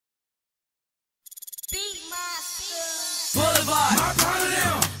Boulevard, my part of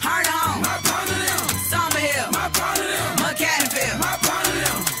them. Heart home, my part of them. Summer Hill, my part of them. McCannville, my part of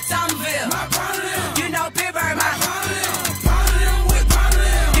them. Somerville, my part of them. You know Pittsburgh, my part of them. Part of them with part of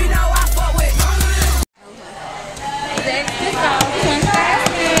them. You know I fuck with part of them. Zaxby'S all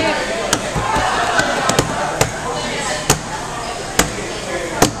fantastic.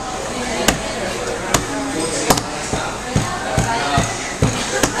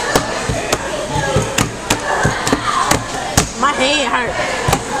 My hand hurt.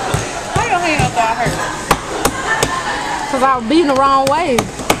 Why your hand got hurt? Cause I was beating the wrong way.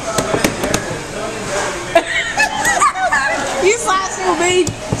 You saw she was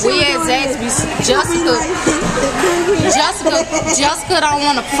beating. We at Zaxby'S. Jessica don't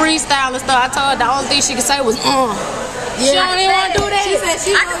want to freestyle and stuff. I told her the only thing she could say was She don't even want to do that. She said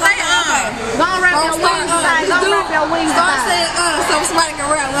she I can say Go on, wrap your wings inside. Go on, wrap your wings Start inside. saying so somebody can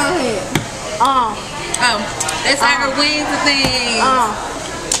rap. Go ahead. Oh, that's how her wings and things.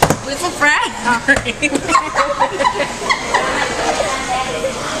 With some fries.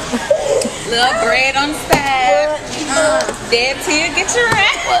 Little bread on the side. Deb's here, get your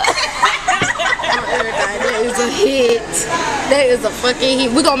ass. That is a hit. That is a fucking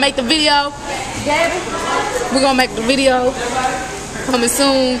hit. We're gonna make the video. We're gonna make the video coming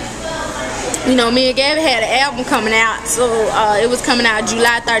soon. You know, me and Gabby had an album coming out, so it was coming out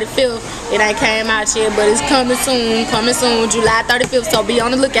July 35th. It ain't came out yet, but it's coming soon, July 35th. So be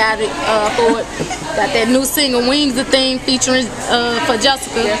on the lookout for it. Got that new single, Wings the Thing, featuring for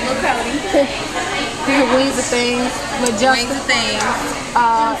Jessica. Wings the Thing with Jessica. Wings the Thing.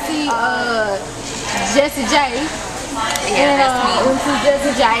 Jessie J. Yeah, that's me.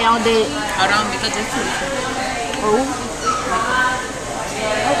 Jessie J on that. Hold on, because it's too.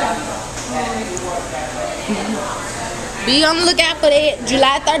 Be on the lookout for that.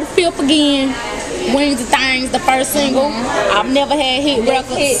 July 35th again. Wings and Things, the first single. I've never had hit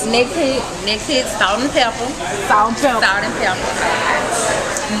records. Next hit, Salt and Pepper.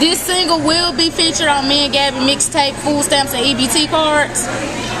 This single will be featured on me and Gabby mixtape, food stamps, and EBT cards.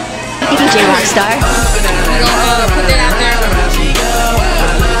 DJ Rockstar. Put that out there.